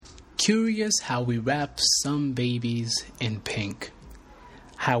curious how we wrap some babies in pink,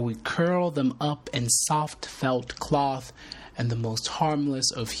 how we curl them up in soft felt cloth and the most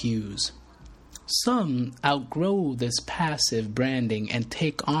harmless of hues. Some outgrow this passive branding and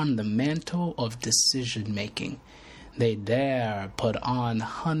take on the mantle of decision-making. They dare put on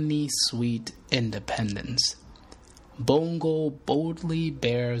honey-sweet independence. Bongo boldly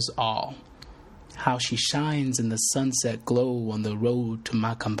bears all. How she shines in the sunset glow on the road to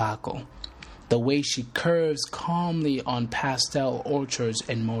Macambaco. The way she curves calmly on pastel orchards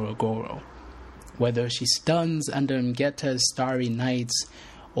in Morogoro. Whether she stuns under Mgeta's starry nights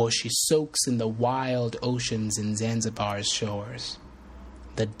or she soaks in the wild oceans in Zanzibar's shores.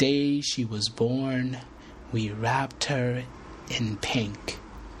 The day she was born, we wrapped her in pink.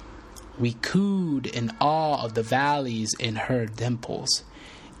 We cooed in awe of the valleys in her dimples,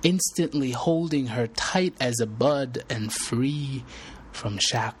 instantly holding her tight as a bud and free from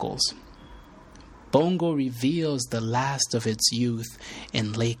shackles. Bongo reveals the last of its youth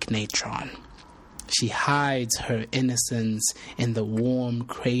in Lake Natron. She hides her innocence in the warm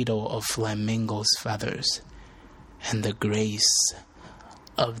cradle of flamingos' feathers and the grace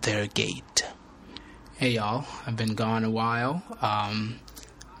of their gait. Hey y'all, I've been gone a while,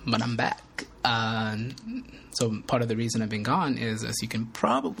 but I'm back. So part of the reason I've been gone is, as you can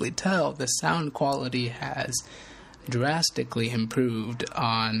probably tell, the sound quality has drastically improved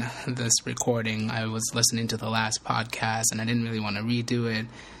on this recording. I was listening to the last podcast and I didn't really want to redo it,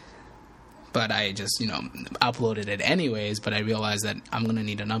 but I just, uploaded it anyways. But I realized that I'm going to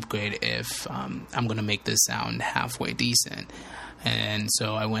need an upgrade if I'm going to make this sound halfway decent. And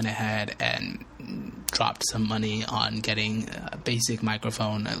so I went ahead and dropped some money on getting a basic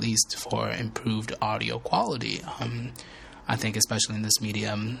microphone, at least for improved audio quality. I think especially in this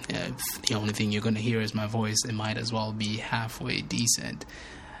medium, if the only thing you're going to hear is my voice, it might as well be halfway decent,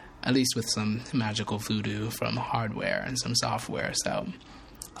 at least with some magical voodoo from hardware and some software. So,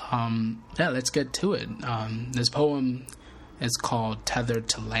 let's get to it. This poem is called Tethered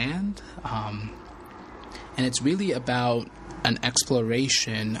to Land, and it's really about an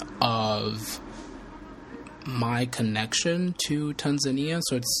exploration of my connection to Tanzania.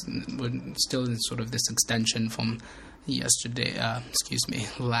 So we're still in sort of this extension from last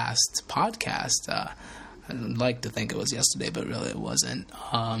podcast. I'd like to think it was yesterday, but really it wasn't.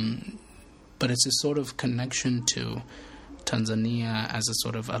 But it's a sort of connection to Tanzania as a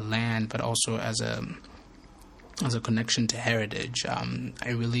sort of a land, but also as a connection to heritage. I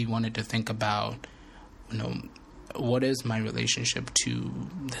really wanted to think about, what is my relationship to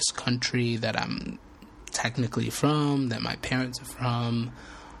this country that I'm technically from, that my parents are from.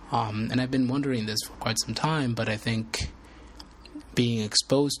 And I've been wondering this for quite some time, but I think being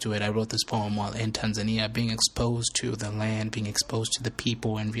exposed to it, I wrote this poem while in Tanzania, being exposed to the land, being exposed to the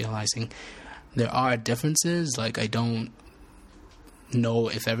people, and realizing there are differences. Like, I don't know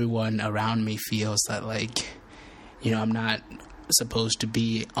if everyone around me feels that, I'm not supposed to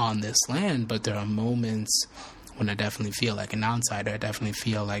be on this land, but there are moments when I definitely feel like an outsider. I definitely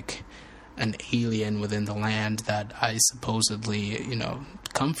feel like an alien within the land that I supposedly,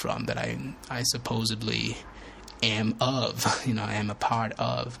 come from, that I supposedly am of, I am a part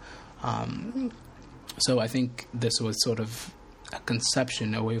of. So I think this was sort of a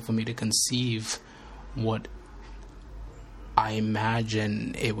conception, a way for me to conceive what I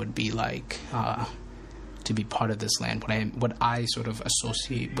imagine it would be like to be part of this land, what I sort of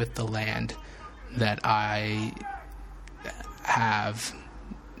associate with the land that I have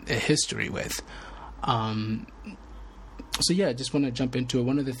a history with. I just want to jump into it.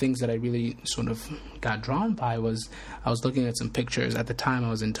 One of the things that I really sort of got drawn by was I was looking at some pictures. At the time I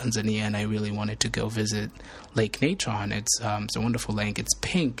was in Tanzania and I really wanted to go visit Lake Natron. It's a wonderful lake. It's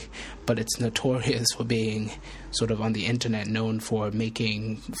pink, but it's notorious for being sort of on the internet known for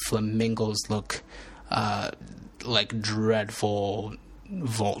making flamingos look like dreadful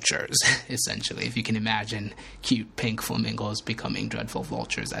vultures, essentially. If you can imagine cute pink flamingos becoming dreadful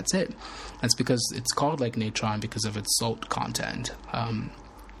vultures, that's it. That's because it's called Lake Natron because of its salt content. And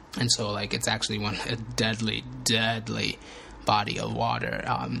so, it's actually a deadly body of water,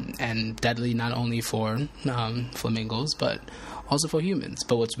 and deadly not only for flamingos, but also for humans.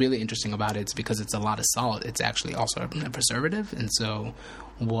 But what's really interesting about it is because it's a lot of salt, it's actually also a preservative. And so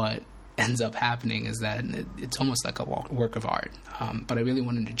what ends up happening is that it's almost like a work of art. But I really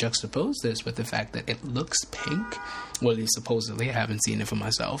wanted to juxtapose this with the fact that it looks pink. Well, at least supposedly, I haven't seen it for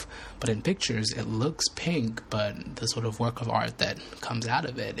myself, but in pictures it looks pink, but the sort of work of art that comes out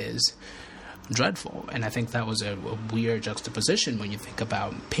of it is dreadful. And I think that was a weird juxtaposition when you think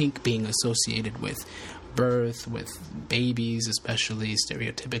about pink being associated with birth, with babies, especially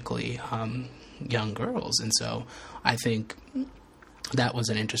stereotypically young girls. And so I think that was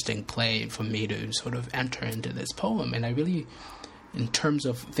an interesting play for me to sort of enter into this poem. And I really, in terms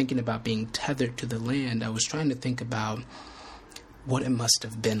of thinking about being tethered to the land, I was trying to think about what it must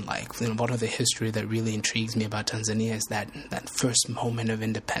have been like. You know, part of the history that really intrigues me about Tanzania is that first moment of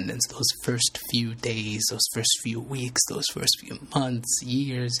independence, those first few days, those first few weeks, those first few months,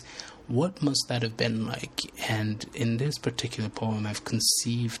 years. What must that have been like? And in this particular poem, I've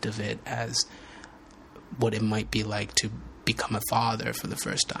conceived of it as what it might be like to become a father for the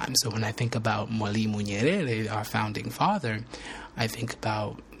first time. So when I think about Mwalimu Nyerere, our founding father, I think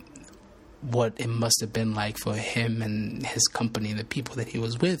about what it must have been like for him and his company, the people that he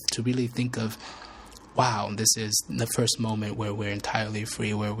was with, to really think of, wow, this is the first moment where we're entirely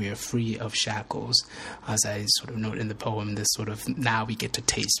free, where we are free of shackles. As I sort of note in the poem, this sort of, now we get to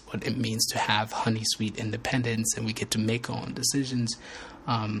taste what it means to have honey sweet independence, and we get to make our own decisions.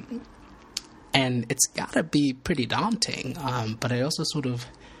 And it's got to be pretty daunting. But I also sort of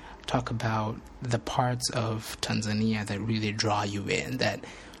talk about the parts of Tanzania that really draw you in, that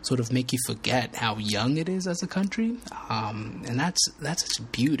sort of make you forget how young it is as a country. And that's such a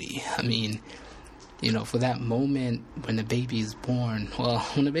beauty. I mean, you know, for that moment when the baby is born, well,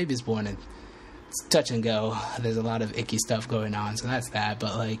 when the baby is born, it's touch and go. There's a lot of icky stuff going on, so that's that.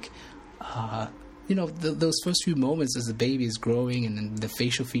 But, like, you know, those first few moments as the baby is growing and the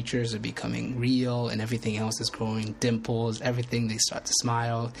facial features are becoming real and everything else is growing, dimples, everything, they start to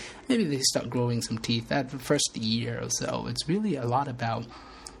smile. Maybe they start growing some teeth. That first year or so, it's really a lot about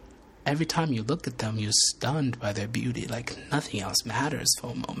every time you look at them, you're stunned by their beauty. Like, nothing else matters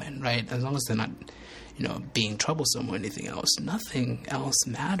for a moment, right? As long as they're not, you know, being troublesome or anything else, nothing else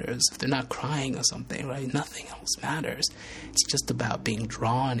matters. If they're not crying or something, right? Nothing else matters. It's just about being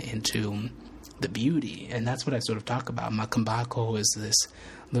drawn into the beauty. And that's what I sort of talk about. Makambako is this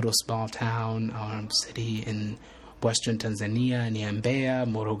little small town or city in western Tanzania, near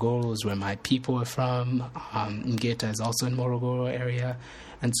Mbeya. Morogoro is where my people are from. Ngeta is also in Morogoro area.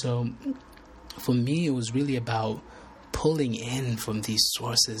 And so for me, it was really about pulling in from these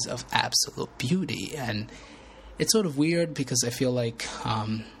sources of absolute beauty. And it's sort of weird because I feel like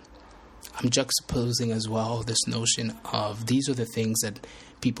I'm juxtaposing as well this notion of these are the things that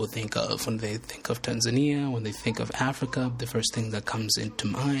people think of when they think of Tanzania, when they think of Africa. The first thing that comes into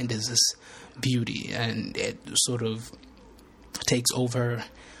mind is this beauty, and it sort of takes over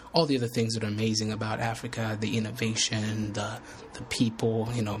all the other things that are amazing about Africa, the innovation, the people,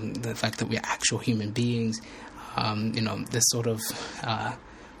 you know, the fact that we're actual human beings. You know, this sort of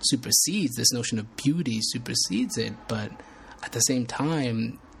supersedes, this notion of beauty supersedes it, but at the same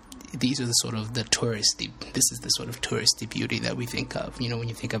time, these are the sort of this is the sort of touristy beauty that we think of. You know, when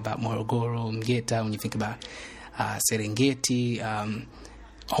you think about Morogoro, Ngeta, when you think about Serengeti,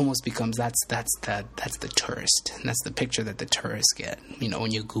 almost becomes that's the tourist, and that's the picture that the tourists get. You know,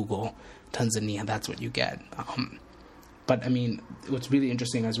 when you Google Tanzania, that's what you get. But I mean, what's really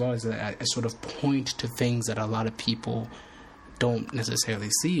interesting as well is that I sort of point to things that a lot of people don't necessarily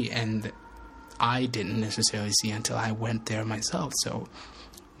see, and I didn't necessarily see until I went there myself. So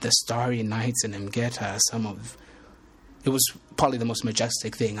the starry nights in Ngeta, it was probably the most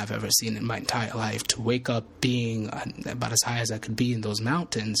majestic thing I've ever seen in my entire life, to wake up being about as high as I could be in those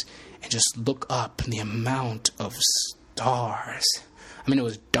mountains and just look up, and the amount of stars. I mean, it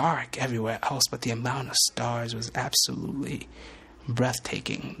was dark everywhere else, but the amount of stars was absolutely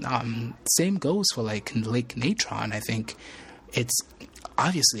breathtaking. Same goes for like Lake Natron. I think it's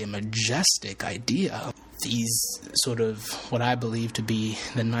obviously a majestic idea. These sort of what I believe to be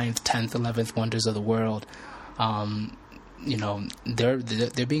the 9th, 10th, 11th wonders of the world, you know, they're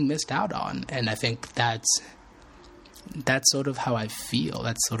being missed out on. And I think that's sort of how I feel.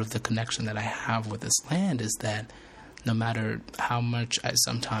 That's sort of the connection that I have with this land, is that no matter how much I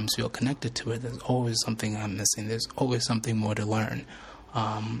sometimes feel connected to it, there's always something I'm missing. There's always something more to learn.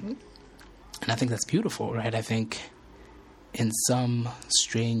 And I think that's beautiful, right? I think in some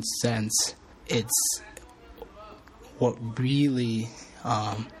strange sense, it's what really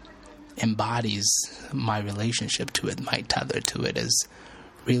embodies my relationship to it, my tether to it, is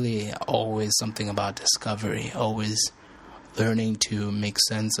really always something about discovery, always learning to make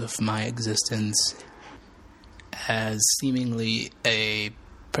sense of my existence as seemingly a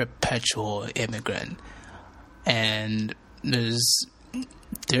perpetual immigrant. And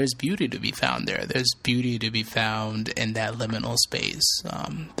there's beauty to be found there. There's beauty to be found in that liminal space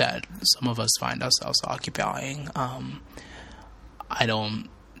that some of us find ourselves occupying. I don't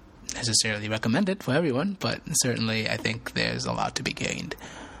necessarily recommend it for everyone, but certainly I think there's a lot to be gained.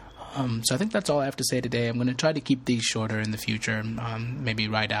 So I think that's all I have to say today. I'm going to try to keep these shorter in the future. Maybe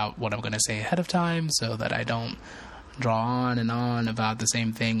write out what I'm going to say ahead of time so that I don't draw on and on about the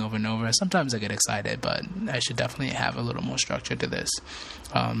same thing over and over. Sometimes I get excited, but I should definitely have a little more structure to this.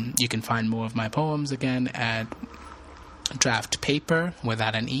 You can find more of my poems again at draftpaper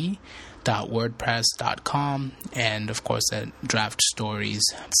without an E .wordpress.com, and of course at Draft Stories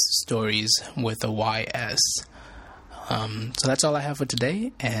with a YS. So that's all I have for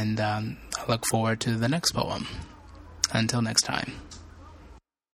today, and I look forward to the next poem. Until next time.